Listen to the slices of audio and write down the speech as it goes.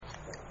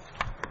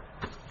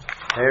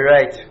All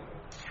right.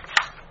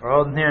 We're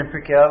holding here in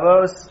Pirkei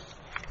Avos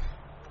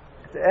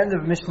at the end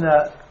of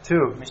Mishnah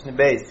 2, Mishnah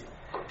Beis.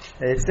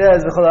 It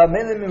says,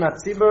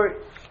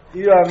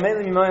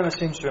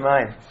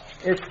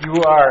 if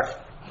you are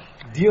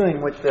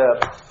dealing with the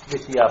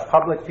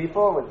public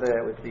people, with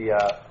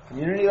the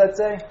community, let's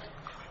say,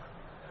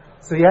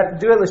 so you have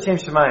to do it l'shem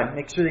shemayim.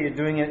 Make sure that you're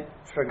doing it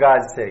for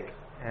God's sake.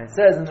 And it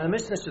says in the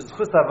Mishnah,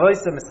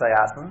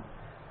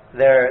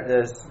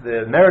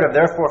 the merit of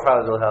their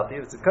forefathers will help you.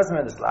 It's a custom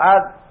of the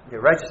Sla'ad, your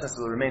righteousness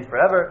will remain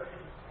forever.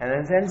 And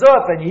then it ends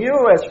off, and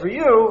you, as for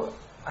you,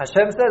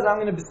 Hashem says, I'm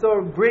going to bestow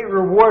a great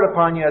reward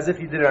upon you as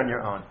if you did it on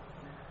your own.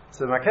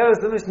 So the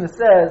Markeves Mishnah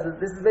says that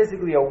this is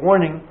basically a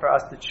warning for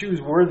us to choose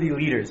worthy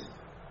leaders,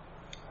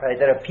 right?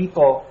 That are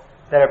people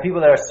that are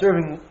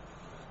serving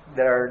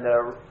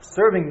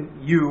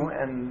you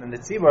and the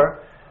tzibur,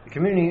 the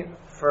community,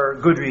 for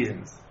good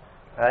reasons,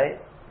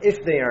 right?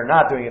 If they are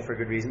not doing it for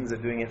good reasons,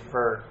 they're doing it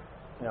for,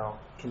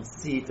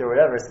 conceit or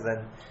whatever. So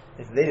then,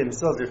 if they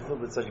themselves are filled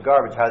with such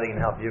garbage, how are they going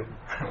to help you?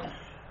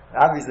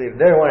 Obviously, if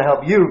they want to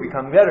help you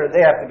become better,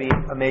 they have to be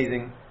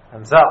amazing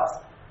themselves.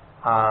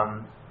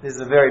 This is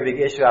a very big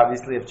issue,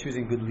 obviously, of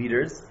choosing good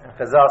leaders. And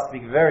Chazal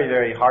speak very,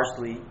 very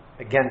harshly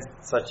against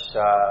such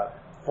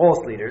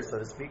false leaders, so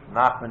to speak.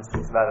 Nachman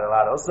speaks about it a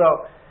lot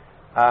also.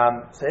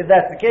 So if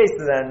that's the case,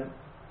 then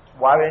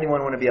why would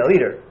anyone want to be a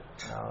leader?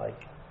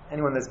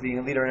 Anyone that's being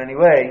a leader in any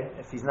way,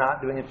 if he's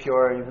not doing it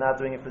pure, and he's not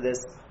doing it for this,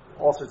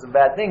 all sorts of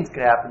bad things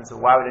could happen. So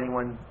why would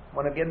anyone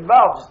want to get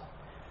involved?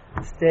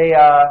 Just stay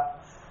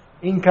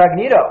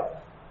incognito.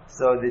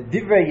 So the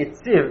Divrei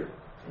Yitziv,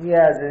 he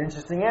has an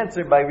interesting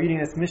answer by reading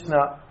this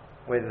Mishnah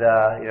with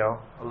a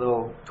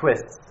little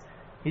twist.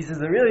 He says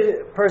the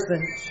really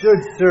person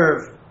should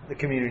serve the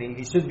community.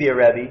 He should be a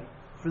Rebbe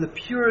for the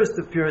purest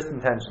of purest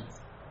intentions.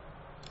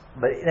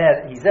 But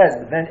he says,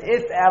 but then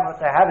if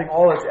after having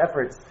all his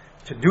efforts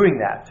to doing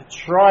that, to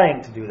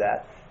trying to do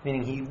that,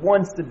 meaning he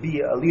wants to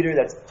be a leader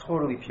that's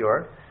totally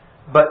pure,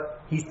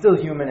 but he's still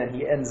human and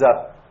he ends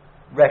up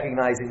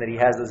recognizing that he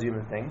has those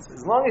human things.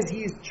 As long as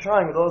he's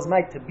trying with all his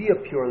might to be a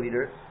pure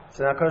leader,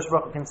 so now HaKadosh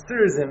Baruch Hu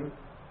considers it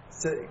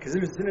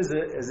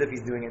as if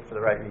he's doing it for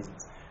the right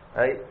reasons.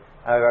 Right?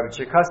 Rabbi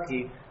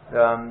Cherkasky,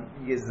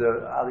 he is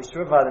the Ali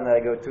Shurvadim that I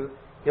go to,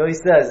 he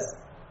always says,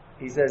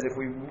 if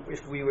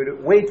we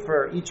would wait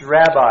for each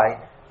rabbi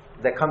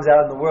that comes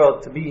out in the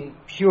world to be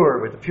pure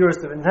with the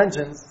purest of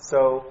intentions,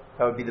 so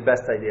that would be the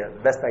best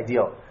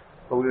ideal.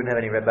 But we wouldn't have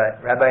any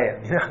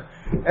rabbaim.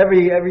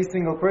 Every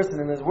single person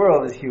in this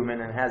world is human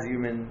and has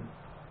human,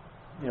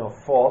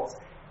 faults,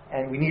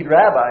 and we need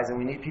rabbis and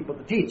we need people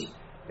to teach.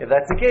 If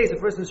that's the case, a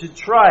person should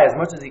try as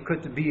much as he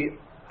could to be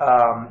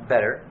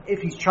better.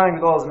 If he's trying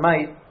with all his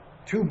might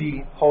to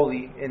be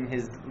holy in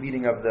his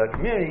leading of the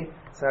community,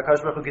 so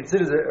HaKadosh Baruch Hu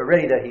considers it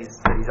already that he's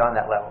on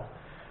that level.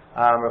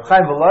 Reb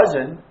Chaim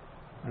Volozhin,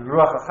 in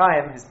Ruach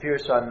HaChaim, his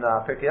Pirush on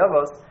Pirkei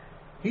Avos,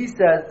 he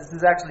says this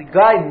is actually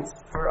guidance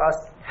for us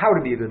how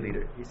to be a good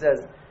leader. He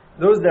says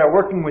those that are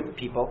working with the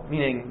people,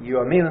 meaning you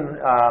are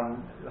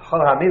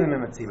chol ha'melim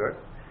im hatzibur.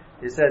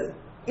 He says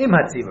im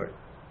hatzibur.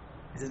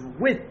 He says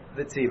with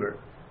the tzibur,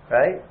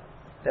 right?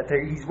 That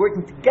he's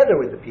working together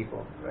with the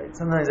people, right?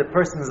 Sometimes a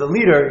person is a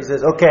leader. He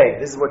says, okay,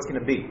 this is what's going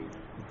to be.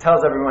 He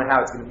tells everyone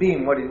how it's going to be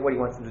and what he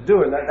wants them to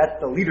do, and that's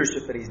the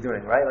leadership that he's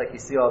doing, right? Like you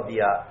see all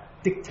the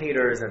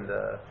dictators and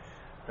the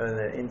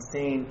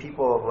insane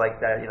people like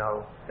that,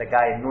 that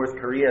guy in North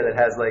Korea that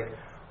has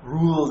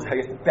rules. I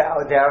have to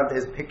bow down to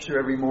his picture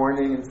every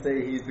morning and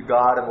say he's the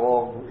god of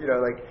all,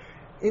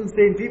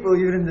 insane people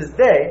even in this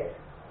day.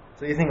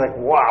 So you think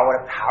wow,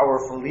 what a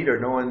powerful leader.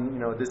 No one,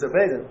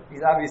 disobeys him.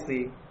 He's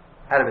obviously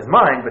out of his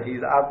mind, but he's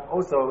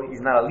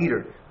not a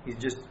leader. He's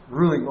just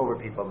ruling over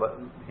people. But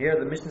here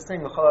the Mishnah is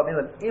saying, if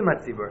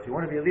you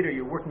want to be a leader,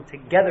 you're working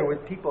together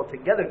with people,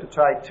 together to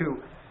try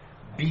to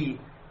be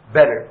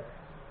better.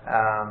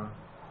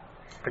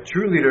 A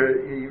true leader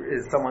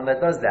is someone that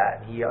does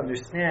that. He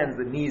understands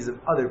the needs of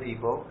other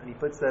people, and he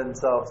puts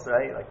themselves,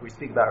 right? Like we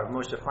speak about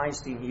Moshe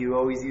Feinstein, he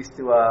always used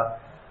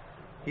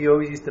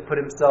to put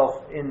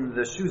himself in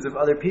the shoes of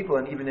other people,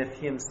 and even if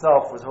he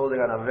himself was holding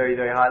on a very,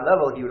 very high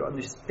level, he would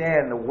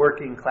understand the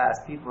working class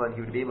people, and he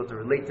would be able to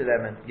relate to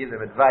them and give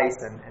them advice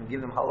and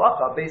give them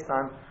halacha based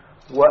on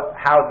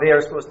how they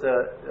are supposed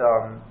to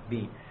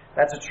be.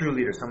 That's a true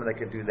leader, someone that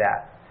could do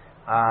that.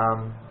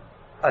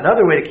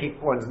 Another way to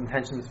keep one's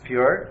intentions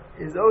pure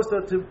is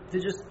also to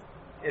just,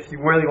 if you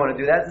really want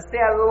to do that, to stay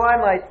out of the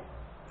limelight,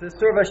 to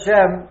serve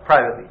Hashem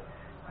privately.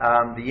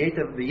 The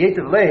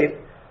Yetiv Lev,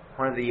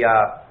 one of the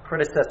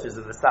predecessors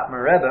of the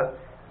Satmar Rebbe,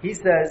 he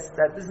says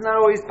that this is not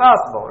always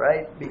possible,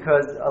 right?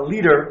 Because a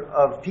leader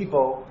of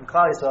people in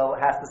Klal Yisrael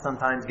has to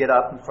sometimes get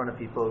up in front of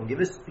people and give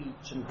a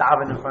speech and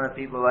daven in front of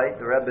people, right?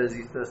 The Rebbes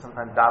used to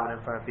sometimes daven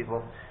in front of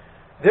people.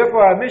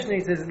 Therefore, our Mishnah,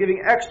 he says, is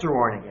giving extra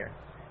warning here.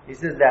 He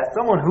says that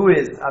someone who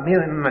is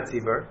Amil im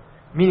Tzibur,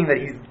 meaning that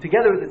he's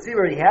together with the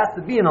Tzibur, he has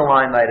to be in the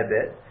limelight a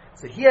bit.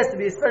 So he has to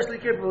be especially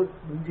careful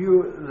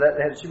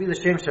that it should be the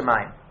Shem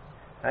Shemayim.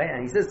 Right?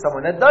 And he says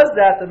someone that does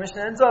that, the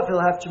Mishnah ends off,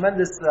 he'll have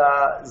tremendous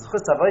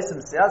zchus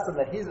avosim siyasam,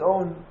 that his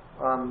own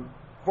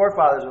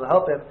forefathers will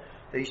help him,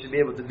 that he should be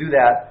able to do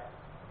that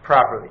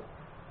properly.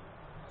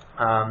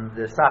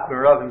 The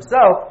Safra Rav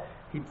himself,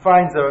 he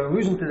finds an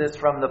allusion to this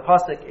from the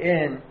pasuk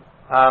in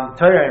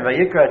Torah in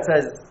Vayikra. It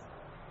says,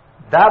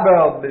 "Daber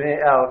el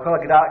kol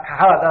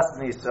kahaladas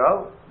b'nei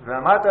Yisrael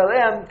v'amarta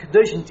aleim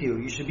kedoshim to you."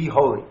 You should be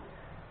holy.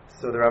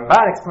 So the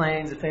Ramban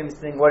explains the famous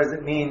thing. What does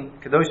it mean,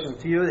 kedoshim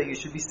to you? That you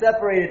should be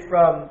separated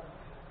from,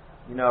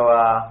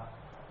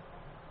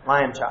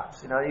 lion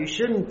chops. You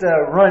shouldn't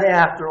run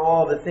after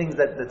all the things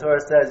that the Torah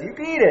says. You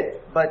can eat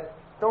it, but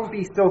don't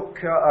be so,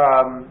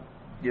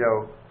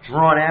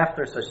 drawn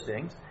after such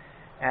things.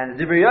 And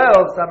the Divrei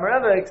Yoel,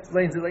 Samareva,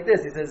 explains it like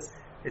this. He says,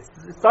 it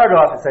started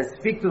off, it says,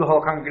 speak to the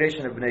whole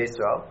congregation of Bnei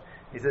Yisrael.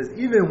 He says,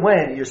 even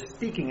when you're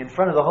speaking in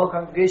front of the whole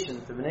congregation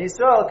to Bnei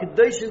Yisrael,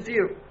 kedoshim to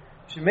you.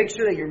 You should make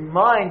sure that your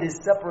mind is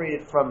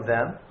separated from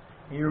them,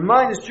 and your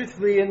mind is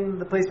truthfully in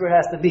the place where it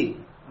has to be,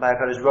 by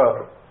HaKadosh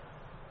Baruch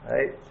Hu.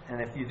 Right?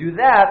 And if you do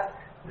that,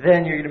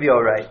 then you're going to be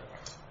alright.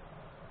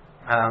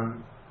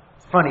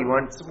 It's funny,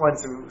 once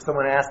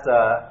someone asked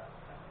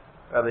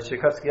Rabbi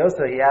Tchaikovsky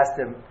also, he asked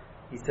him,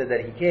 he said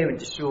that he came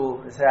into shul.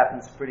 This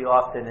happens pretty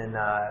often in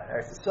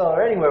Eretz Yisrael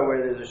or anywhere where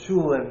there's a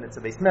shul and it's a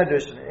beis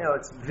medrash, and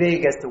it's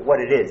vague as to what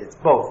it is. It's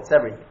both. It's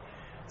everything.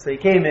 So he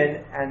came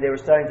in and they were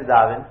starting to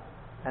daven,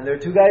 and there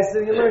were two guys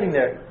sitting and learning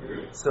there.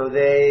 So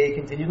they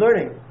continued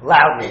learning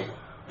loudly,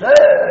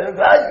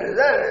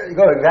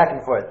 going back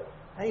and forth.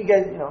 And you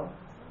guys,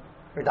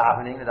 they're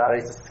davening.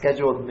 It's a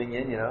scheduled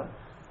minyan,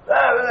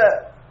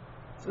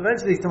 So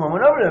eventually someone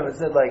went over to him and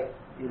said,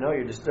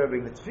 you're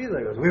disturbing the tefillah.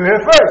 He goes, we were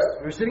here first.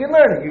 We were sitting and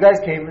learning. You guys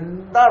came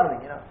and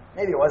davening,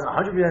 Maybe it wasn't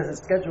 100%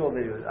 scheduled.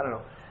 Maybe it was, I don't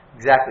know.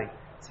 Exactly.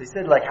 So he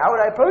said, how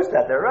would I approach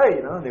that? They're right,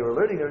 They were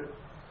learning.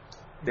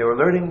 They were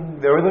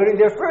learning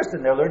there first,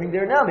 and they're learning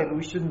there now. Maybe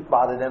we shouldn't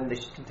bother them. They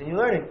should continue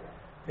learning.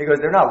 He goes,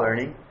 they're not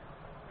learning.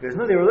 He goes,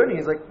 no, they were learning.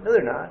 He's like, no,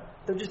 they're not.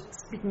 They're just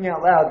speaking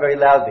out loud, very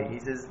loudly. He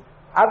says,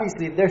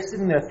 obviously, if they're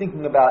sitting there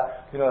thinking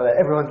about, that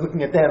everyone's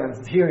looking at them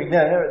and hearing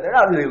them, they're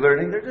not really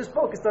learning. They're just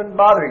focused on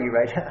bothering you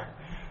right now.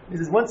 He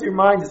says, once your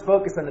mind is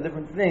focused on a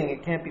different thing,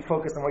 it can't be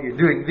focused on what you're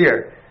doing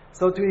there.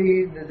 So too,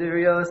 the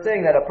Yoel is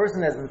saying that a person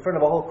that's in front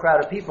of a whole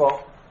crowd of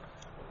people,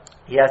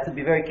 he has to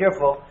be very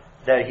careful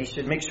that he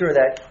should make sure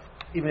that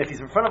even if he's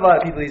in front of a lot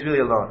of people, he's really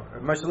alone.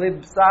 Moshe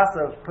Leib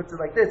Sasov puts it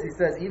like this. He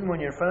says, even when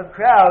you're in front of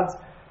crowds,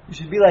 you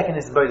should be like an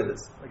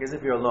isboidus, like as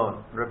if you're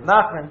alone. Reb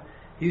Nachman,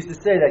 he used to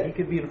say that he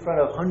could be in front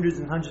of hundreds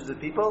and hundreds of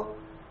people,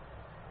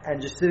 and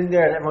just sitting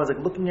there, and everyone's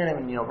looking at him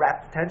and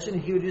rapt attention.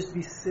 He would just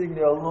be sitting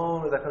there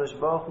alone with HaKadosh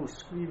Baruch Hu,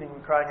 screaming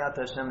and crying out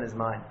to Hashem in his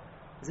mind,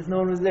 as if no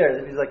one was there, as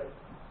if he's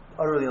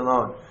utterly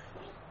alone.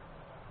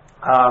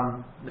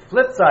 The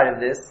flip side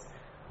of this,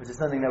 which is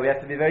something that we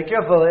have to be very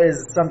careful,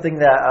 is something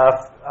that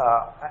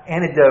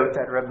anecdote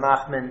that Reb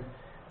Nachman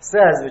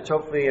says, which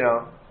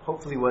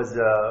hopefully was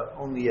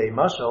only a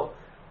mashal,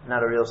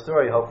 not a real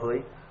story,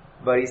 hopefully.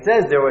 But he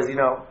says there was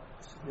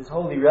this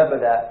holy Rebbe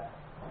that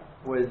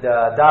would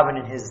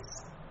daven in his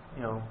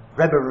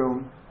Rebbe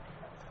room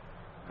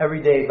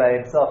every day by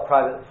himself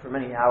privately for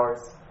many hours,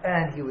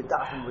 and he would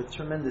daven with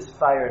tremendous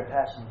fire and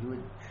passion. He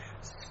would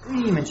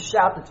scream and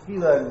shout the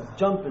tefillah and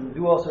jump and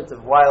do all sorts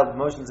of wild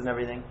motions and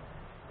everything.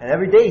 And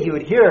every day he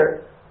would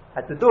hear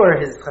at the door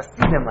his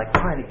chassidim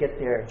trying to get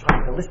there,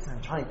 trying to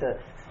listen, trying to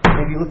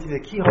maybe look through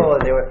the keyhole.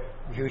 And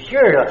he would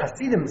hear the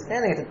chassidim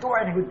standing at the door,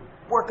 and he would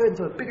work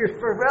into a bigger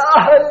fervor.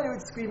 He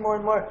would scream more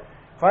and more.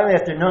 Finally,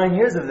 after 9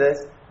 years of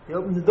this, he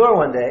opened the door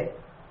one day,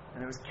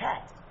 and there was a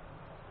cat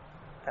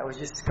that was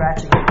just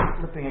scratching and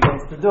flipping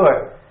against the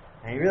door.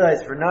 And he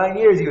realized for 9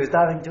 years he was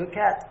talking to a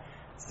cat.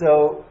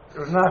 So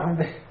Rav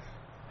Nachman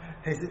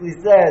basically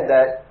said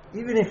that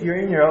even if you're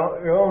in your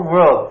own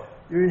world,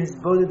 you're in his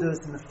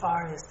bodedus in the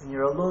forest and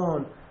you're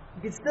alone,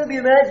 you can still be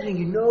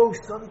imagining,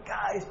 some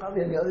guy is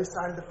probably on the other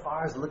side of the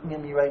forest looking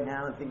at me right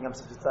now and thinking I'm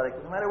such a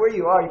tzaddik. No matter where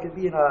you are, you could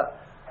be in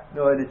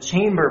a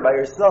chamber by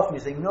yourself and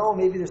you're saying, no,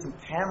 maybe there's some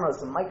camera,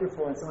 some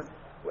microphone, someone.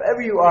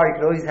 Wherever you are, you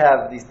can always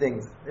have these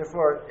things.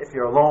 Therefore, if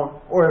you're alone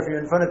or if you're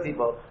in front of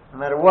people, no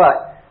matter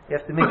what, you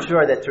have to make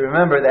sure that to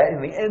remember that in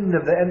the end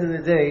of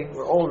the day,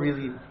 we're all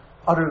really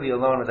utterly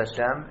alone with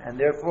Hashem, and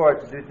therefore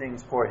to do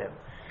things for Him.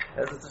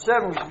 As it's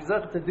Hashem, we should be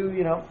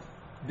to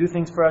do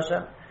things for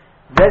Hashem.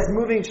 That's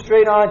moving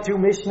straight on to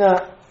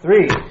Mishnah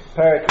 3,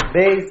 Pirkei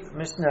Avos,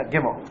 Mishnah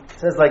Gimel. It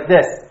says like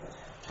this: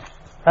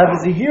 have a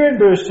zihirin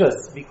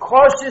b'rishus, be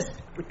cautious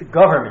with the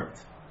government.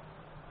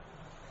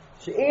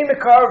 She'ein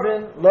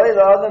mekarvin lo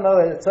l'adam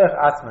el tzarech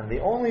atzman. They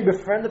only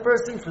befriend the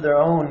person for their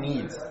own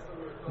needs.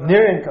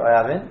 Nirin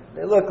ka'avin,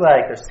 they look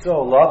like they're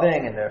so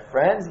loving and they're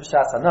friends.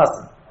 V'shas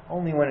hanasim,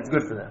 only when it's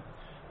good for them.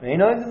 And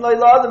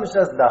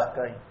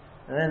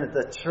then at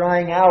the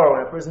trying hour,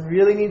 when a person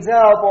really needs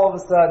help, all of a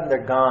sudden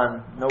they're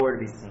gone, nowhere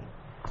to be seen.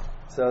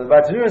 So the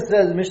Bartanura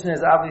says the Mishnah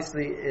is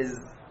obviously is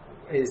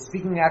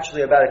speaking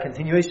actually about a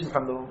continuation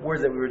from the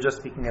words that we were just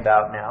speaking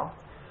about now.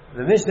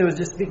 The Mishnah was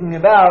just speaking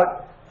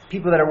about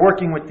people that are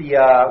working with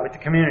the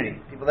community,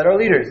 people that are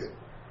leaders.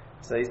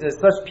 So he says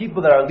such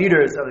people that are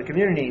leaders of the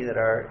community, that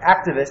are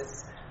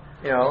activists,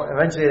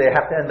 eventually they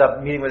have to end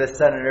up meeting with a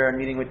senator and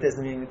meeting with this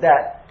and meeting with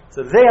that.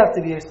 So they have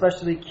to be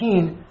especially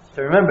keen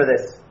to remember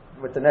this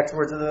with the next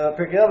words of the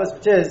Pirkei Avos,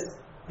 which is,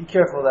 be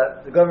careful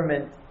that the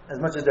government, as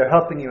much as they're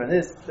helping you in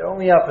this, they're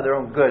only out for their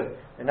own good.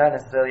 They're not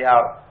necessarily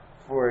out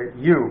for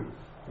you.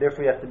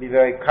 Therefore, you have to be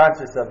very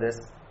conscious of this.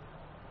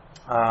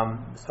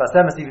 Sfas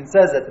Emes even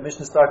says that the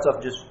Mishnah starts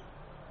off just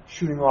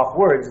shooting off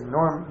words. The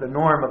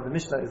norm of the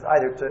Mishnah is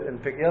in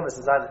Pirkei Avos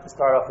is either to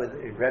start off with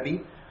a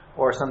Rebbe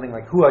or something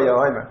like Hu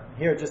Yoel.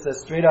 Here it just says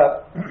straight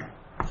up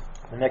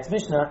the next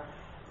Mishnah,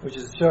 which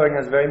is showing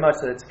us very much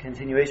that it's a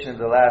continuation of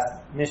the last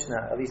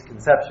Mishnah, at least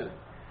conceptually.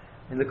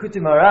 In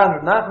Likutei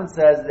Moharan, Rav Nachman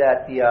says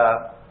that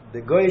the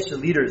Goyish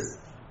leaders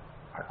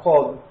are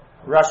called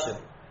Russian,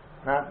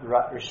 not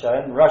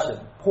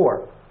Russian,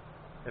 poor.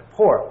 They're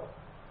poor.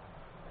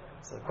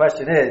 So the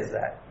question is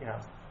that,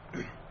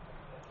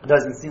 it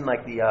doesn't seem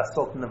like the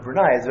Sultan of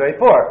Brunei is very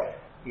poor.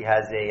 He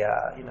has a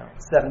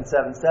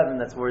 777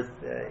 that's worth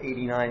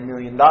 $89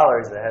 million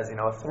that has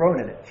a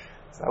throne in it.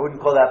 So I wouldn't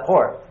call that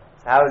poor.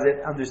 So how is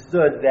it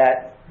understood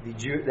that the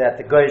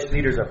Goyish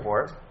leaders are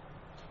poor?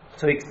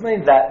 So he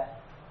explained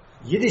that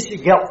Yiddish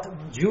Geld,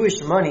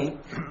 Jewish money,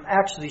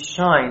 actually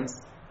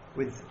shines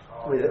with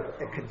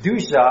a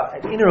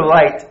kedusha, an inner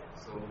light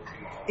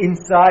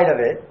inside of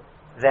it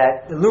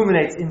that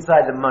illuminates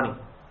inside the money.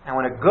 And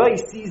when a guy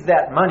sees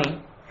that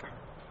money,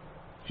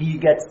 he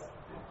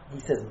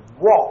says,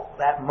 "Whoa,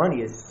 that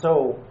money is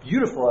so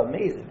beautiful,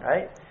 amazing,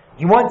 right?"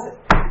 He wants it.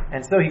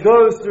 And so he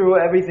goes through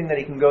everything that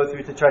he can go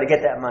through to try to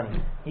get that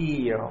money.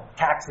 He,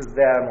 taxes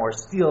them or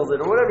steals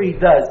it or whatever he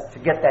does to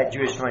get that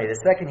Jewish money. The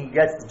second he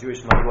gets the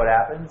Jewish money, what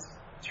happens?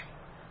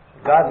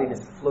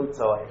 Godliness floats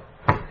away.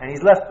 And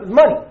he's left with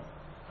money.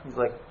 He's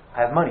like,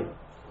 I have money.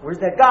 Where's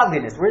that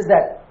godliness? Where's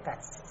that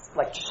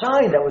like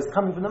shine that was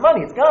coming from the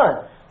money? It's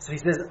gone. So he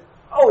says,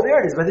 oh,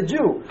 there it is, by the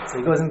Jew. So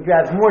he goes and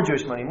grabs more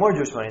Jewish money.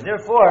 And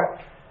therefore,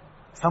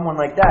 someone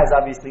like that is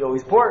obviously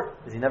always poor,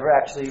 because he never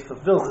actually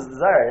fulfills his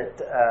desire.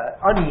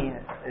 Ani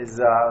is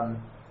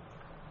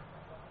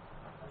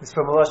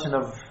from a lashon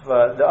of,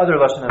 the other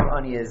lashon of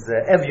ani is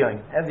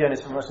evyon. Evyon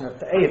is from a lashon of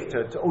ta'ev,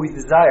 to always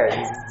desire.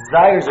 His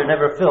desires are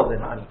never filled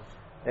in ani.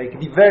 He can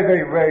be very,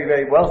 very, very,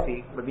 very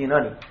wealthy, but be an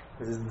ani.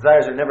 Because his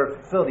desires are never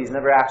fulfilled, he's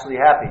never actually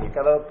happy. You've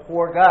got a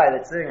poor guy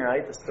that's sitting,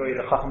 right? The story of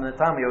the Chacham and the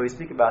Tam, we always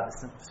speak about,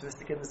 the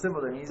sophisticated and the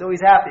simple, and he's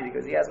always happy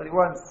because he has what he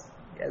wants.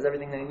 He has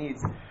everything that he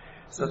needs.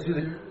 So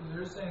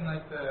you're saying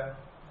that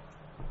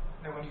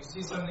when you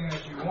see something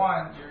that you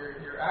want,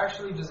 you're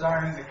actually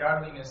desiring the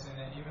godliness in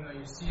it, even though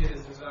you see it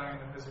as desiring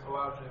the physical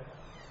object.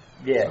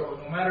 Yeah. So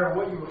no matter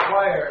what you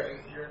acquire,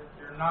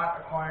 you're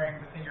not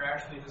acquiring the thing you're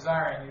actually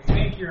desiring. You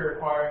think you're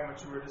acquiring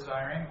what you were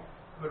desiring,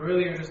 but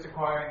really you're just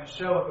acquiring the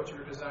shell of what you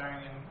were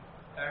desiring, and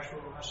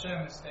actual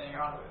Hashem is staying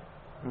out of it.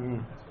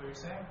 Mm-hmm. That's what you're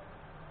saying?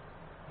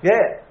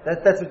 Yeah,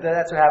 that's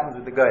what happens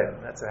with the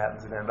Goyim. That's what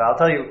happens with them. But I'll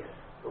tell you,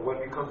 but when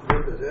it comes to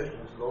your possession,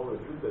 it's no longer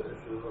your possession,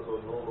 it's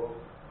no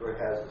longer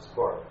has the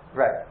spark.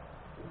 Right.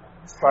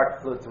 The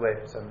spark floats away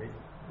for some reason.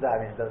 I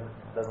mean, it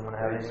doesn't want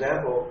to have an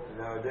example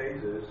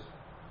nowadays is,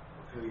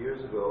 a few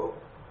years ago,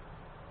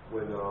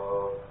 when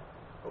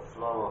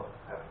Flama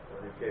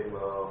became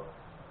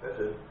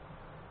president,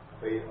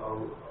 made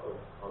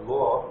a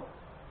law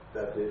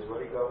that the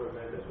Israeli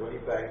government, Israeli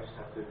banks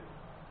have to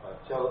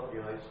tell the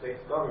United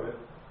States government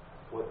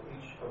what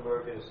each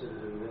American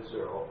citizen in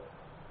Israel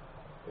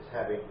is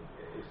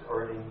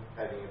earning,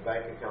 having a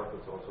bank account,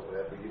 and so on, so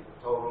whatever. You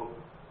the total,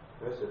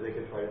 so they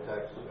can try to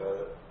tax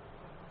those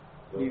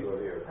who are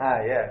here.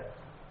 Yeah.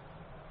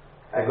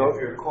 And if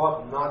you're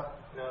caught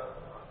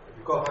if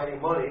you're caught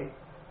hiding money,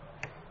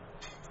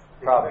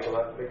 probably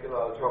make a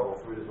lot of trouble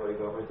through the Israeli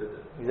government.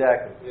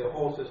 Exactly. The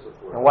whole system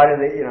for it. And why do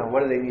they?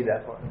 What do they need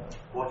that for?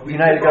 The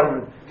United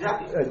government,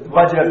 a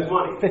budget of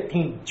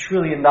 $15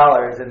 trillion,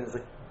 and there's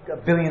like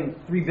 $3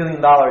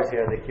 billion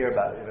here. They care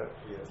about it.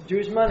 It's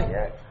Jewish money.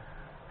 Yeah.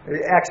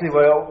 Actually,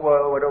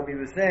 what Obi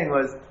was saying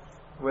was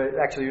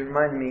actually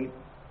reminded me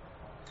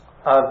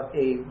of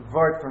a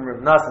vart from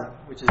Rav Nassan,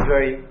 which is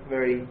very,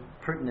 very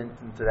pertinent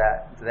to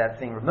that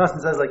thing. Rav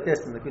Nassan says like this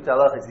in the Likutei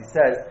Halachos. He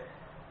says,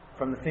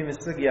 from the famous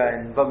sugya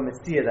in Bava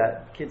Metzia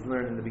that kids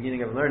learn in the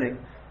beginning of learning,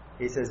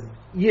 he says,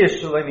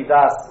 Yish shaloi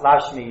midas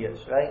lashmi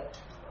yish, right?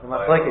 The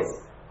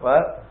machlokes.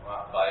 What?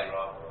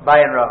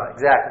 Bay and Rava,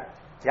 exactly.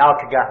 The al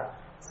kagan.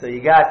 So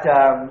you got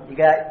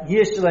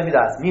Yish shaloi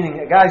midas, meaning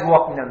a guy's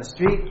walking down the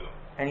street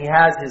and he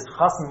has his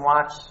chassan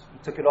watch. He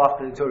took it off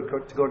to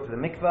go to the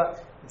mikvah.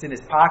 It's in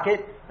his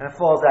pocket and it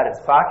falls out of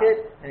his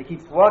pocket and he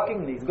keeps walking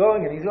and he's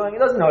going. He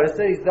doesn't notice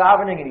it. He's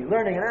davening and he's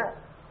learning and that.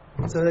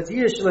 So that's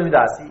Yish shaloi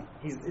midas.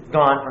 It's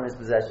gone from his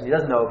possession. He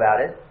doesn't know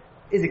about it.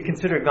 Is it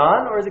considered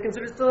gone or is it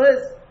considered still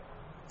his?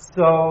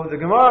 So the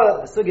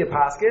Gemara, the Sugya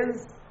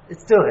Paskins,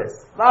 it's still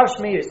his. Lav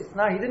Shmeish, it's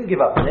not. He didn't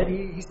give up on it.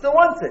 He still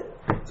wants it.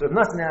 So Rav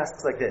Nassan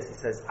asks like this. He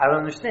says, I don't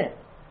understand.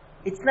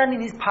 It's not in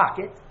his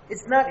pocket.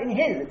 It's not in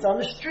his. It's on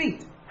the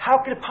street. How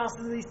could it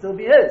possibly still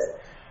be his?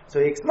 So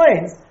he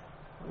explains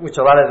which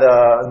a lot of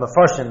the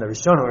Mefarshim, the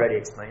Rishon already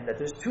explained, that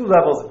there's two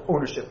levels of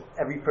ownership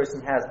every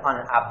person has on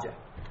an object.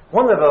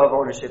 One level of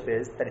ownership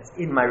is that it's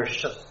in my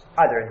rishus,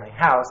 either in my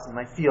house, in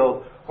my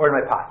field, or in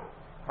my pocket,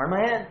 or in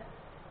my hand.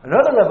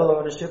 Another level of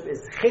ownership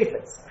is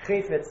chayfetz.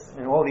 Chayfetz,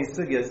 in all these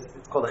sugyas,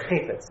 it's called a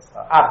chayfetz,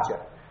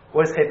 object.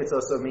 What does chayfetz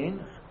also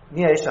mean?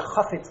 It's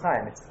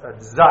a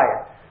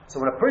desire. So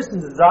when a person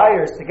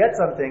desires to get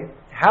something,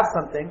 to have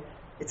something,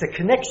 it's a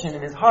connection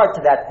in his heart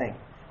to that thing.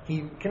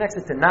 He connects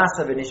it to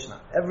nasa v'nishma.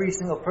 Every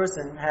single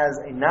person has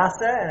a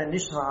nasa and a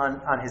nishma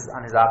on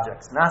his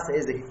objects. Nasa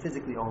is that he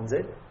physically owns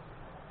it.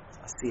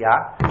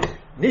 Asiyah.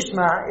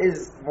 Nishma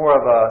is more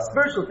of a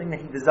spiritual thing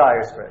that he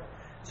desires for it.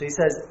 So he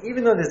says,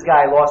 even though this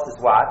guy lost his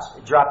watch,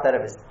 it dropped out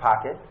of his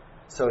pocket,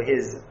 so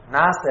his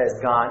nasa is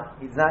gone.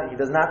 He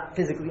does not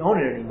physically own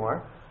it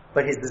anymore,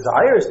 but his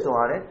desire is still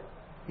on it.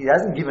 He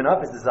hasn't given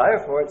up his desire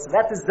for it. So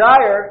that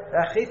desire,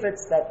 that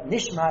chifetz, that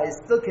nishma, is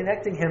still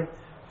connecting him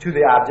to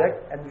the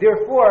object, and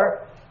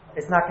therefore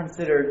it's not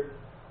considered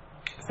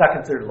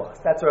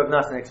lost. That's what Rav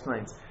Nassan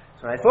explains.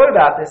 So when I thought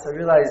about this, I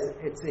realized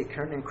it's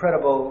an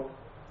incredible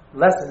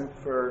lesson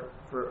for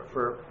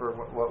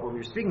what we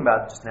were speaking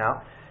about just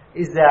now,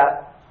 is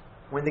that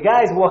when the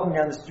guy is walking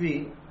down the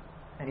street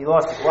and he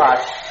lost his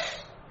watch,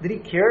 did he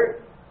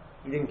care?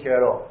 He didn't care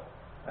at all,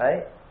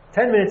 right?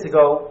 10 minutes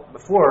ago,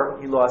 before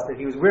he lost it,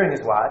 he was wearing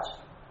his watch.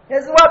 He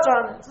has his watch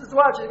on. It's his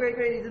watch. It's great.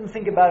 He didn't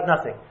think about it,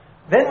 nothing.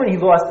 Then when he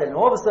lost it, and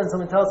all of a sudden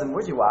someone tells him,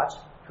 "Where's your watch?"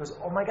 He goes,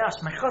 "Oh my gosh,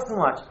 my chassan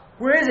watch.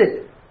 Where is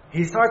it?"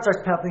 He starts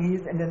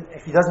palpitating, and then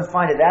if he doesn't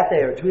find it that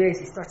day or 2 days,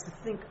 he starts to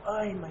think,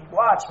 "Oh, my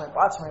watch.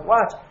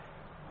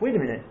 Wait a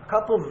minute. A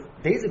couple of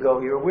days ago,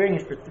 you were wearing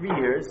it for 3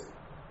 years.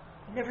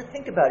 You never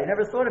think about it. You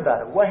never thought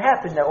about it. What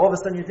happened that all of a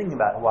sudden you're thinking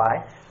about it?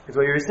 Why? Because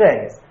what you were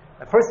saying is,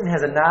 a person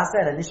has a nasa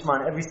and a nishma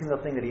on every single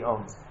thing that he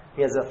owns.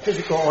 He has a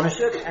physical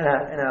ownership and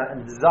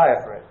a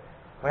desire for it.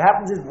 What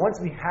happens is, once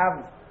we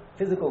have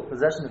physical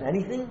possession of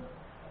anything,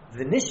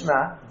 the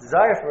nishma, the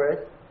desire for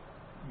it,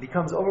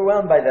 becomes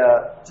overwhelmed by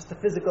just the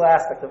physical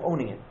aspect of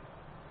owning it.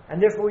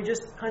 And therefore we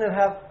just kind of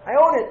I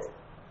own it.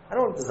 I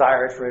don't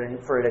desire it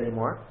for it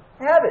anymore.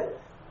 I have it.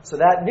 So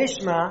that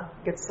nishma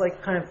gets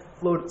kind of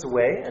floats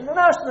away, and the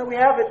nasa, we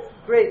have it.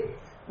 Great.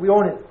 We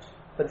own it.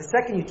 But the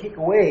second you take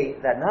away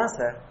that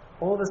nasa,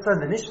 all of a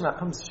sudden the nishma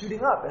comes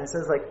shooting up, and it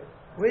says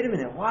wait a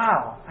minute,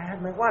 wow, I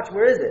had my watch,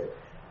 where is it?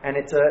 And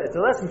it's a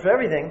lesson for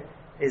everything,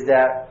 is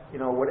that,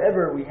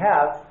 whatever we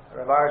have,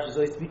 Rav Arish is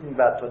always speaking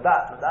about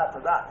todah,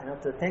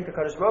 to thank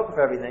HaKadosh Baruch Hu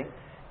for everything,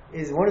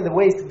 is one of the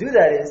ways to do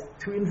that is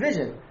to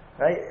envision,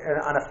 right?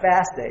 And on a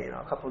fast day,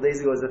 a couple of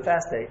days ago was a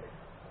fast day,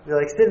 you're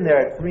sitting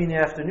there at 3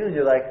 p.m,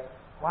 you're like,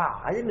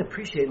 wow, I didn't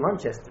appreciate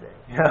lunch yesterday,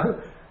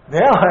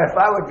 Now, if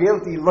I would be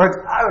able to eat lunch,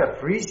 I would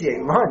appreciate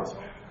lunch.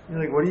 You're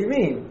like, what do you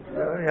mean?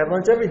 You have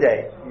lunch every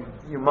day.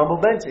 You mumble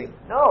benching.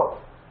 No.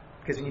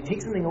 Because when you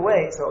take something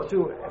away, so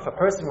too, if a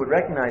person would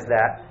recognize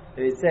that,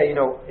 they'd say,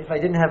 if I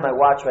didn't have my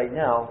watch right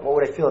now, what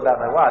would I feel about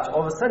my watch?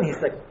 All of a sudden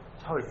he's like,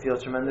 he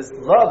feels tremendous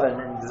love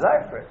and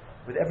desire for it.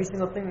 With every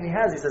single thing that he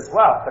has, he says,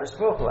 wow, Kadosh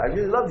Baruch Hu, I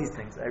really love these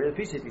things. I really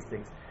appreciate these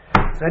things.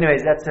 So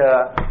anyways, that's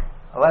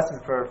a lesson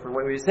for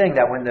what we were saying,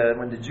 that when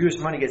the Jewish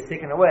money gets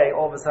taken away,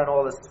 all of a sudden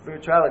all the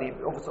spirituality,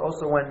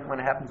 also when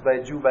it happens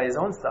by a Jew by his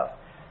own stuff,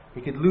 he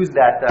could lose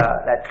that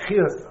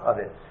chiyus of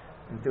it.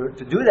 And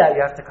to do that,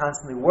 you have to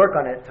constantly work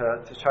on it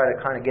to try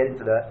to kind of get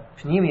into the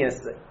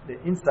pneumius, the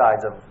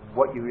insides of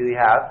what you really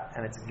have,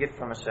 and it's a gift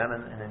from Hashem,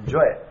 and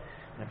enjoy it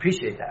and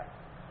appreciate that.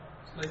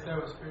 It's like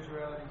that with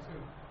spirituality too.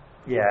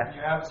 Yeah. When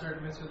you have a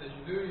certain mitzvah that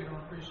you do, you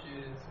don't appreciate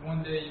it. It's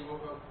one day you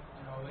woke up,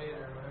 late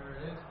or whatever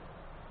it is.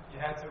 You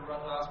had to run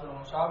to the hospital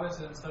on Shabbos,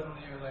 and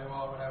suddenly you're like,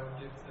 "Well, what I would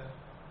give to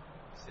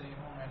sitting at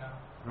home right now."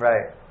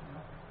 Right.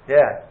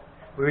 Yeah.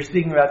 We were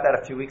speaking about that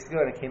a few weeks ago,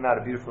 and it came out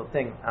a beautiful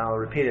thing. I'll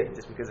repeat it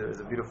just because it was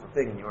a beautiful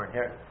thing, and you weren't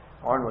here.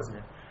 Oren wasn't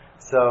here.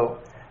 So,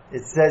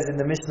 it says in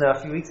the Mishnah a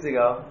few weeks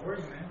ago. Where are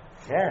you, man?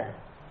 Yeah.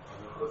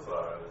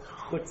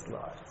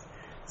 Chutzlars.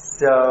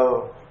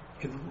 So,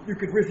 you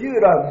could review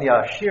it on the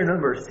share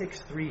number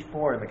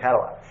 634 in the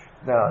catalog.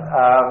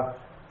 No.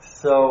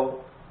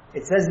 So,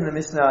 it says in the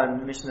Mishnah, in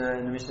the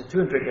Mishnah 2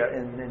 in Pirkei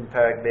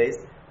Avos,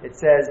 it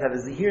says,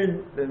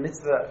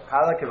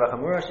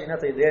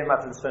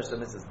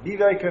 be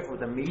very careful with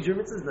the major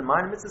mitzvahs and the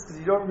minor mitzvahs, because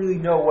you don't really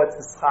know what's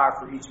the schar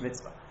for each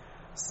mitzvah.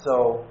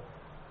 So,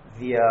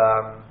 the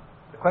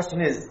question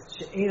is,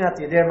 you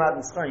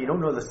don't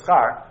know the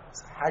schar,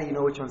 so how do you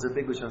know which ones are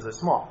big, which ones are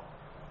small?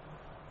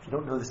 If you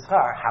don't know the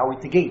schar, how are we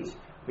to gauge?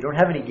 We don't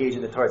have any gauge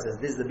in the Torah. It says,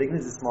 this is the big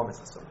mitzvah, this is the small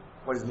mitzvah. So,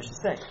 what is the Mishnah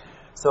saying?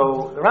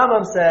 So, the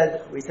Rambam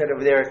we said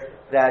over there,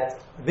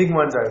 that the big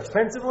ones are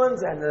expensive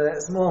ones and the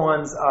small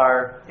ones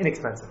are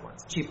inexpensive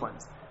ones, cheap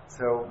ones.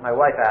 So my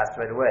wife asked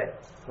right away,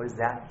 what is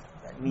that?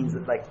 That means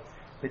that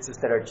mitzvahs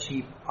that are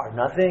cheap are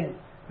nothing.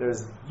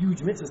 There's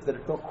huge mitzvahs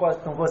that don't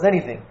cost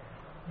anything.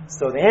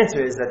 So the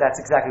answer is that's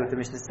exactly what the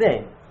Mishnah is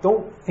saying.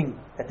 Don't think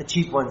that the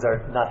cheap ones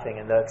are nothing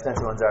and the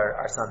expensive ones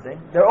are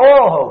something. They're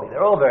all holy.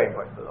 They're all very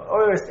important.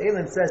 Or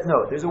Eilim says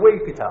no. There's a way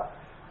you could tell.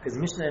 Because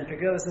Mishnah in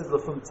Pirkei Avos says,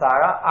 L'fum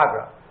tzara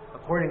agra. A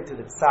according to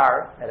the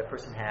tsar that a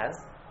person has,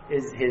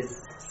 is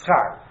his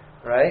schar,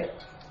 right?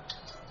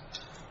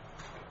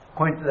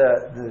 According to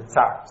the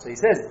tsar. So he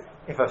says,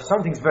 if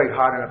something's very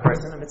hard on a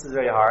person, a mitzvah is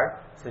very hard,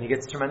 so then he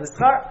gets tremendous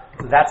schar.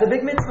 So that's a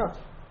big mitzvah.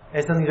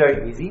 If something's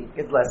very easy,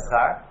 gets less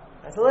schar,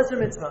 that's a lesser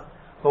mitzvah.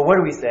 But what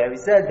do we say? We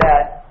said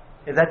that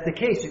if that's the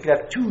case, you could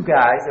have two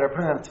guys that are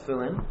putting on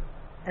tefillin,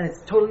 and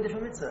it's a totally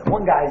different mitzvah.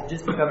 One guy is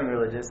just becoming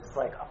religious. It's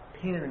like a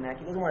pain in the neck.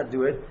 He doesn't want to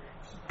do it.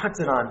 He puts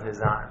it on to his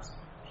arms.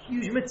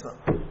 Huge mitzvah.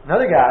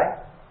 Another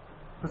guy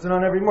puts it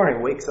on every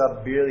morning. Wakes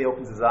up, barely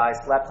opens his eyes,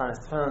 slaps on his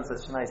tefillin,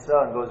 says Shema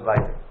Yisrael, and goes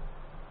weiter.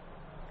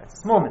 That's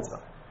a small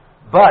mitzvah.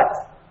 But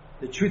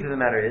the truth of the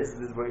matter is,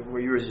 this is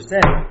what you were just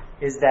saying,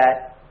 is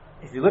that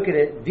if you look at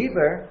it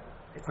deeper,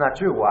 it's not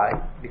true. Why?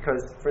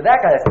 Because for that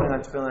guy that's putting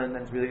on tefillin,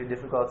 that's really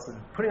difficult. So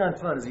putting on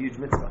tefillin is a huge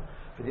mitzvah.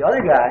 For the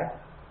other guy,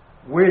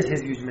 where is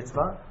his huge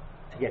mitzvah?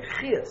 To get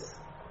chiyas,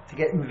 to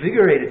get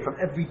invigorated from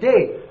every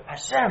day.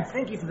 Hashem,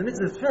 thank you for the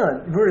mitzvah of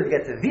tefillin. In order to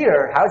get to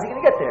there, how is he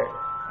going to get there?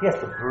 He has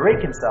to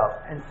break himself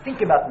and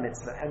think about the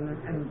mitzvah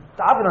and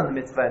daven on the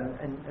mitzvah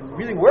and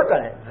really work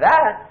on it.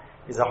 That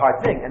is a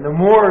hard thing. And the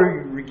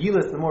more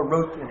regilas, the more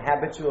rote and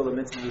habitual the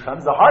mitzvah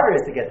becomes, the harder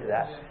it is to get to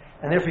that. Yeah.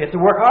 And therefore you have to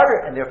work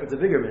harder, and therefore it's a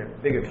bigger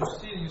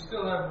mitzvah. You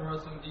still have a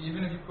Rasul,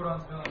 even if you put on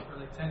tefillin for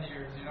like 10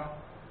 years, you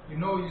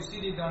see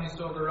deep down you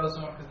still have the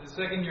Rasul, because the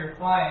second you're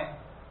flying,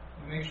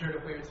 you make sure to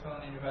put your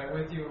tefillin in your bag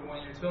with you.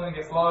 When your tefillin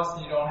gets lost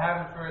and you don't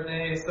have it for a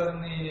day,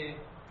 suddenly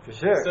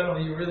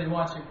you really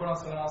want you put on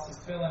someone else's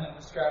tefillin and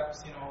the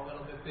strap's, a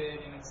little bit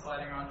big and it's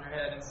sliding around your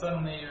head, and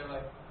suddenly you're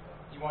like,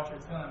 you want your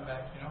tefillin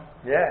back,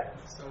 Yeah.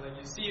 So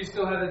you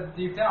still have it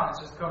deep down.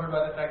 It's just covered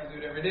by the fact you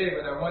do it every day.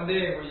 But that one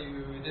day where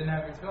you didn't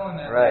have your tefillin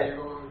that day,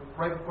 you go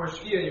right before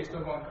Shkia, you're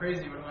still going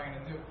crazy. What am I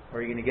going to do? Where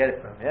are you going to get it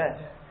from? Yeah.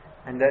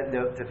 And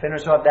to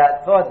finish off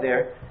that thought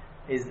there,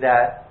 is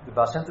that the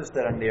Baal Shem Tov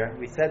said on there,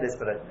 we said this,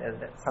 but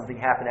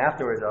something happened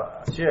afterwards,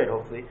 I'll share it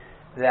hopefully,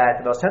 that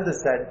the Baal Shem Tov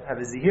said,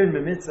 have a zihir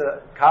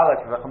b'mitzvah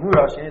kalak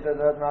v'chamura shenit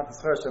adat not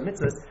tisfer shel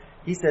mitzvahs.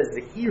 He says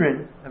the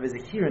hirin, have a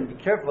zihirin, be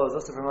careful, is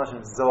also from Lashon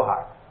of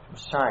Zohar.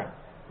 Shine.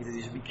 He says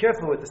you should be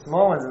careful with the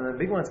small ones and the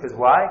big ones, because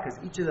why? Because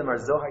each of them are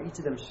Zohar, each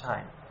of them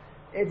shine.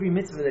 Every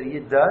mitzvah that he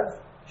does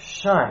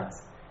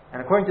shines.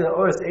 And according to the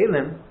Oros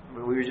Elim,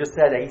 we just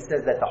said that he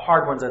says that the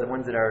hard ones are the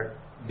ones that are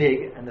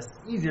big and the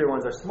easier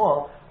ones are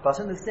small. Baal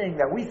Shem Tov is saying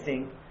that we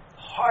think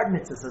hard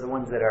mitzvahs are the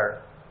ones that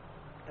are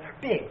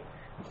big.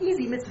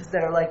 Easy mitzvahs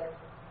that are like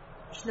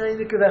It's not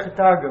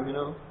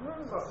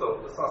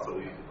so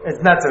easy.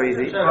 It's not so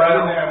easy. Right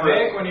in there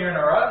big when you're in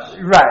a rush?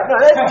 Right. No,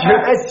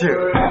 that's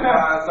true.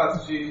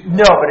 That's true.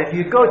 No, but if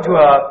you go to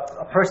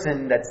a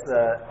person that's...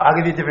 I'll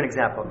give you a different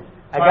example.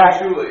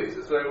 Shoelace.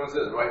 That's what everyone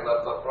says. Right,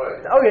 left,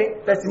 right.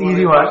 Okay, that's an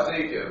easy one.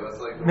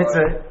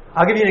 Mitzvah.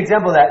 I'll give you an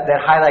example that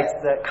highlights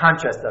the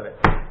contrast of it.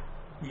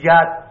 You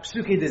got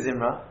Psuke de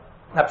Zimra.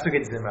 Not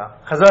Psuke de Zimra.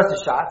 Chazar to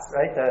Shots,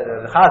 right?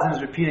 The Chazan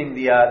is repeating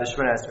the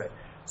Shemona Esrei.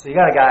 So you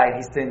got a guy,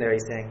 he's sitting there,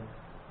 he's saying,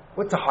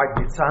 what's a hard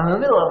mitzvah? I'm in the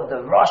middle of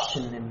the Rosh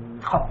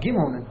and Chav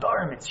Gimel and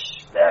Darim.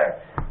 It's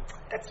there.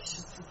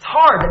 It's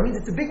hard. That means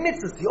it's a big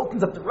mitzvah. So he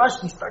opens up the Rosh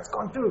and he starts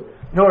going through.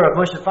 You know what Rav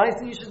Moshe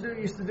Feinstein used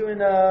to do in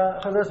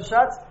Chazar to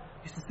Shots?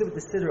 He used to sit with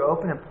the siddur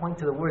open and point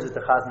to the words that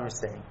the Chazan was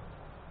saying.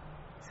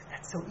 He said,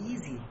 that's so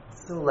easy.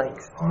 It's so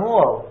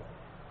small.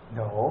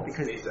 No,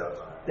 because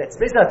that's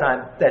spaced out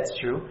time. That's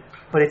true.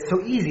 But it's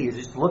so easy. It's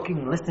just looking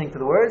and listening to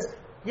the words.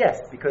 Yes,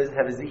 because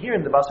here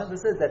in the Baal Shem Tov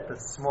says that the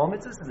small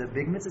mitzvahs and the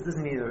big mitzvahs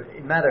doesn't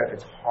matter if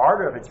it's hard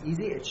or if it's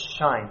easy, it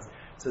shines.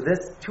 So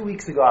 2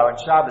 weeks ago on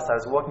Shabbos, I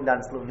was walking down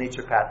this little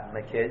nature path with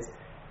my kids,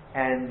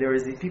 and there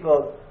was these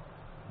people,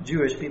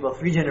 Jewish people,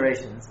 3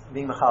 generations,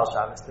 being Machal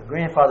Shabbos. The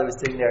grandfather was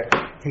sitting there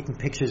taking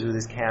pictures with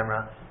his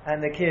camera,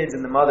 and the kids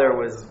and the mother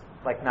was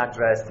not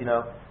dressed, And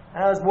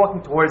I was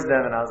walking towards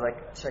them, and I was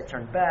like, should I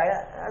turn back?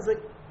 I was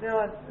like,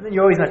 and then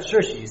you're always not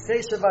sure, should you say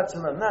Shabbat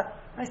Shalom? Not.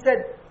 I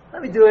said,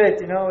 let me do it,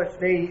 if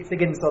they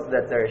get insulted,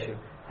 that's their issue.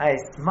 I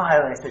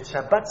smiled and I said,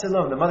 Shabbat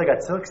Shalom. The mother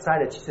got so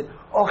excited, she said,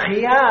 oh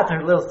Chiyat,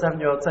 her little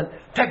 7-year-old son,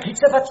 Tagit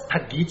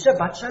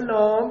Shabbat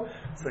Shalom.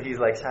 So he's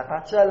like,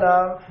 Shabbat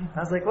Shalom. I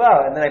was like,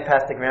 wow. And then I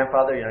passed the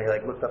grandfather, he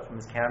looked up from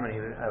his camera,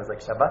 and I was like,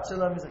 Shabbat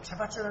Shalom. He's like,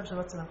 Shabbat Shalom,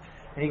 Shabbat Shalom.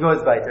 And he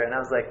goes by there, and I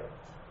was like,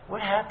 what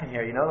happened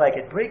here?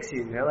 It breaks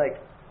you,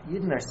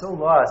 Yidden are so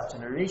lost,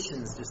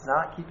 generations just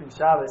not keeping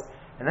Shabbos.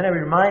 And then it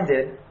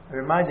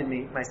reminded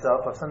me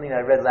myself of something that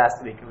I read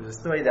last week. It was a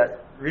story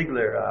that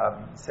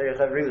Sarah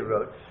Rigler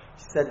wrote.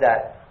 She said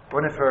that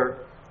one of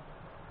her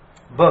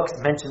books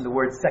mentioned the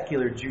word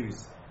secular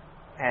Jews.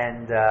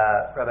 And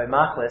Rabbi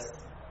Machlis,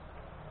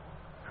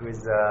 who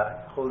is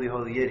a holy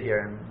Yid here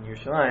in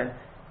Yerushalayim,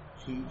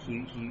 he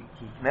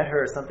met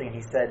her or something, and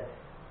he said,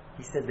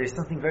 there's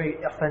something very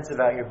offensive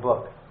about your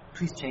book.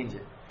 Please change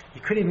it. He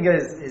couldn't even get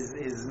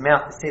his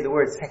mouth to say the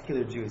word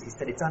secular Jews. He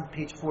said, it's on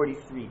page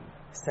 43.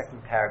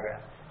 Second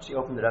paragraph. She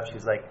opened it up. She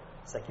was like,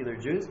 secular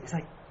Jews? He's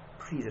like,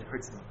 please, it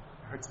hurts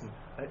me.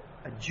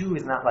 A Jew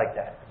is not like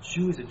that. A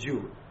Jew is a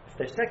Jew. If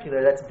they're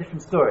secular, that's a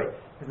different story.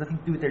 It has nothing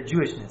to do with their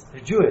Jewishness.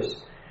 They're Jewish.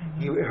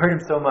 He hurt him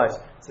so much.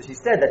 So she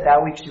said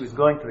that week she was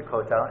going to the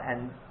Kotel,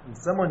 and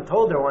someone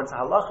told her once,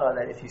 halacha,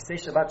 that if you say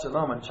Shabbat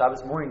Shalom on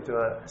Shabbos morning to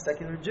a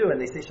secular Jew, and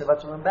they say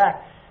Shabbat Shalom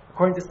back,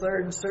 according to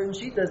certain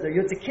shitas, they're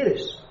Yotze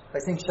Kiddush by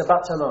saying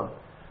Shabbat Shalom.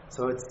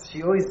 So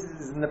she always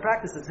is in the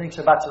practice of saying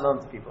Shabbat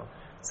Shalom to people.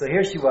 So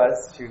here she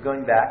was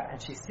going back,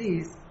 and she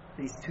sees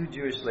these two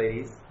Jewish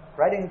ladies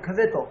writing a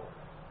kavittel,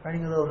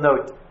 writing a little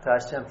note to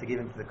Hashem to give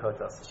him to the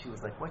Kotel. So she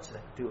was like, what should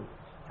I do?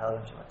 Tell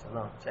them Shabbat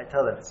Shalom. Should I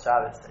tell them it's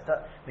Shabbos?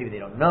 Maybe they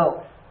don't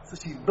know. So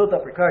she built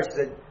up her courage. She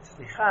said,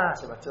 Slicha,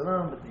 Shabbat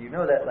Shalom, but do you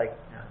know that,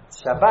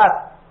 it's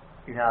Shabbat,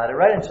 you're not allowed to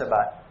write on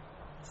Shabbat?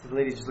 So the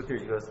lady just looked at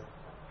her, she goes,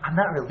 I'm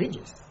not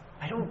religious.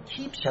 I don't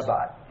keep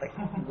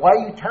Shabbat. Why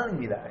are you telling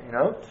me that,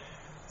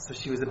 So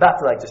she was about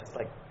to just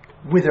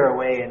wither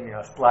away and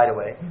slide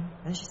away.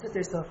 And she said to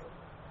herself,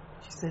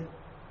 she said,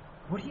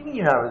 what do you mean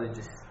you're not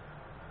religious?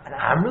 And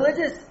I'm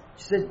religious?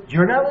 She said,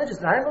 you're not religious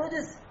and I'm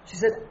religious? She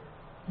said,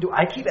 do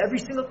I keep every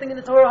single thing in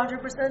the Torah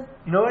 100%?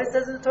 You know what it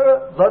says in the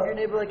Torah? Love your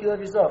neighbor like you love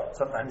yourself.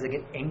 Sometimes I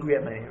get angry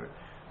at my neighbor.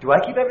 Do I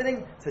keep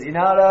everything? It says you're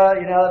not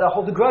allowed to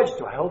hold a grudge.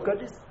 Do I hold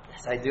grudges?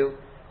 Yes, I do.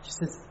 She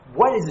says,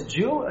 what is a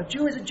Jew? A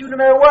Jew is a Jew no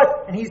matter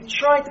what. And he's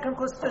trying to come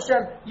close to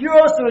Hashem. You're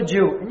also a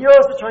Jew. And you're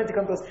also trying to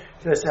come close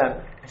to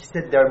Hashem. And she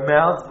said their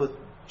mouths would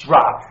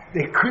drop.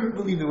 They couldn't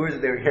believe the words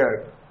that they were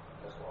hearing.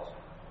 That's awesome.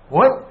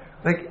 What?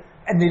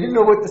 And they didn't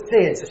know what to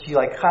say. And so she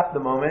hopped the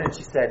moment and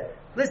she said,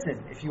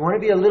 listen, if you want to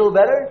be a little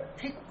better,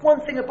 take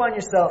one thing upon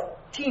yourself.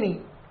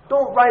 Teeny.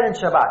 Don't ride on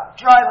Shabbat.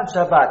 Drive on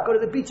Shabbat. Go to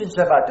the beach on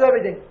Shabbat. Do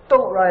everything.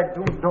 Don't ride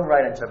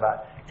on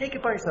Shabbat. Take it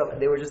upon yourself.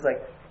 And they were just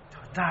like,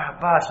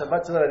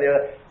 Shabbat Shalom.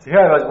 So here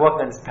I was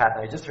walking on this path,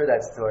 and I just heard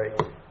that story.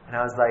 And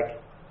I was like,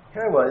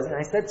 here I was, and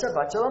I said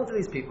Shabbat Shalom to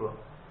these people.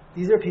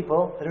 These are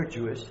people that are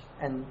Jewish.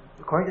 And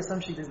according to some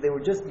shittas, they were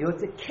just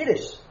Yotze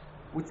Kiddush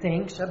with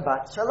saying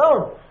Shabbat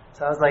Shalom.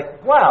 So I was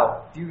like,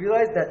 wow, do you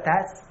realize that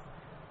that's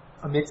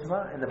a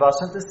mitzvah? And the Baal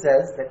Shem Tov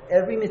says that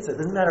every mitzvah,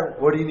 doesn't matter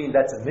what do you mean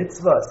that's a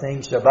mitzvah,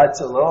 saying Shabbat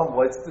Shalom,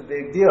 what's the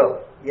big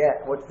deal?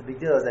 Yeah, what's the big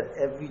deal is that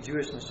every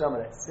Jewish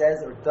neshama that says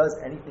or does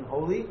anything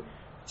holy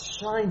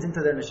shines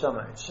into their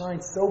neshama. It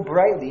shines so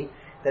brightly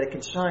that it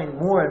can shine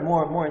more and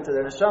more and more into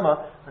their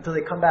neshama until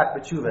they come back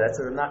with tshuva. That's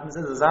what Rav Nachman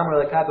says.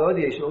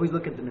 You should always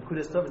look at the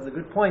nekudas tov as the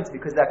good points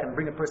because that can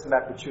bring a person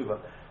back with tshuva.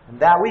 And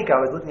that week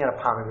I was looking at a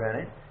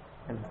pomegranate,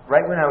 and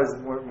right when I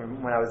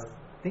was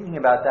thinking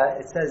about that,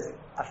 it says,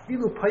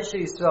 "Afilu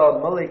paishe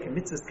Yisrael malei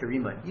kemitzvos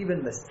karima."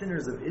 Even the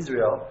sinners of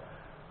Israel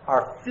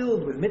are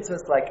filled with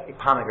mitzvahs like a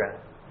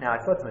pomegranate. Now I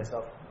thought to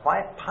myself, why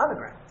a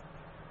pomegranate?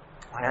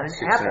 Why not an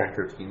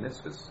 613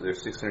 mitzvahs.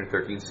 There's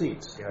 613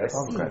 seeds. There are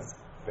seeds.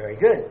 Very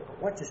good.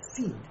 But what's a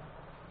seed?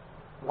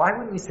 Why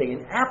wouldn't we say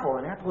an apple?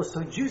 An apple is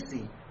so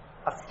juicy.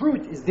 A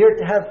fruit is there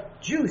to have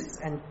juice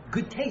and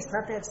good taste,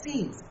 not to have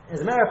seeds.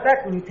 As a matter of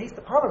fact, when you taste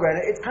the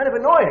pomegranate, it's kind of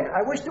annoying.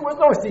 I wish there was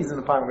no seeds in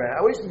the pomegranate.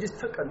 I wish you just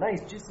took a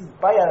nice juicy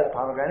bite out of the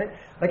pomegranate,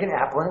 like an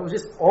apple, and it was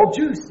just all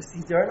juice. The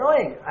seeds are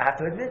annoying. I have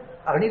to admit,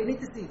 I don't even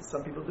need the seeds.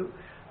 Some people do.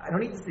 I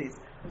don't need the seeds.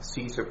 The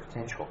seeds are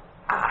potential.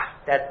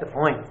 That's the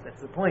point.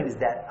 That's the point, is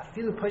that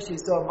afilu paishe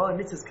Yisrael malei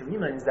mitzvahs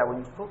karima, is that when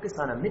you focus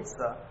on a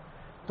mitzvah,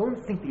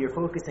 don't think that you're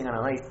focusing on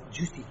a nice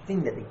juicy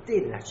thing that they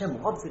did and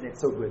Hashem loves it and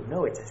it's so good.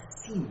 No, it's a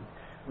seed.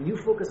 When you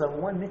focus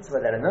on one mitzvah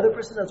that another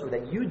person does or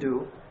that you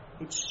do,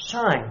 it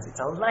shines. It's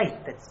a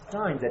light that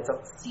shines. That's a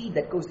seed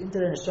that goes into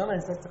the neshama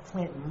and starts to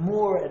plant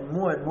more and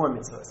more and more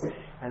mitzvahs.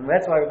 And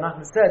that's why Rav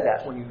Nachman said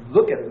that when you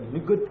look at it, a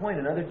good point,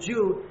 another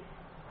Jew,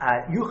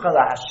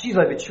 yuchala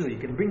hashiva b'tshuva, you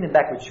can bring them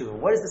back with tshuva.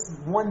 What is this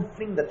one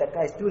thing that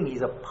guy's doing?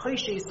 He's a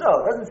paishe Yisrael.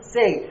 It doesn't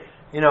say,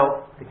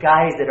 the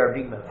guys that are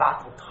being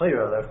mevatel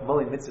Torah, that are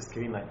malei mitzvahs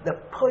karima. The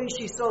paishe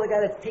Yisrael, the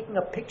guy that's taking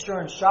a picture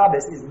on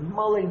Shabbos, is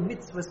malei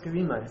mitzvahs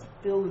karima. It's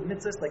filled with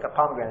mitzvahs like a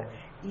pomegranate.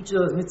 Each of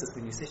those mitzvahs,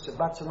 when you say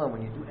Shabbat Shalom,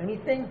 when you do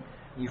anything,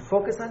 you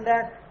focus on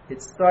that,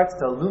 it starts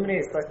to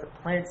illuminate, it starts to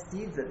plant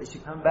seeds that they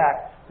should come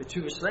back with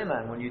tshuva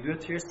shlema. And when you do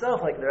it to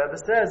yourself, like the Rebbe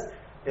says,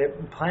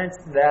 it plants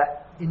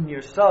that in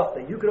yourself,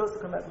 that you could also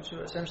come back with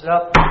tshuva. Hashem should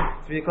help.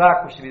 3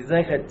 o'clock, we should be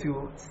zeichet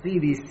to see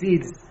these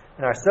seeds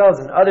in ourselves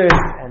and others,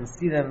 and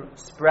see them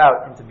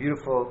sprout into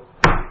beautiful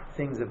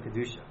things of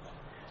Kedusha.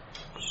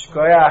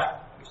 Shkoyach,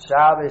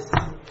 Shabbos.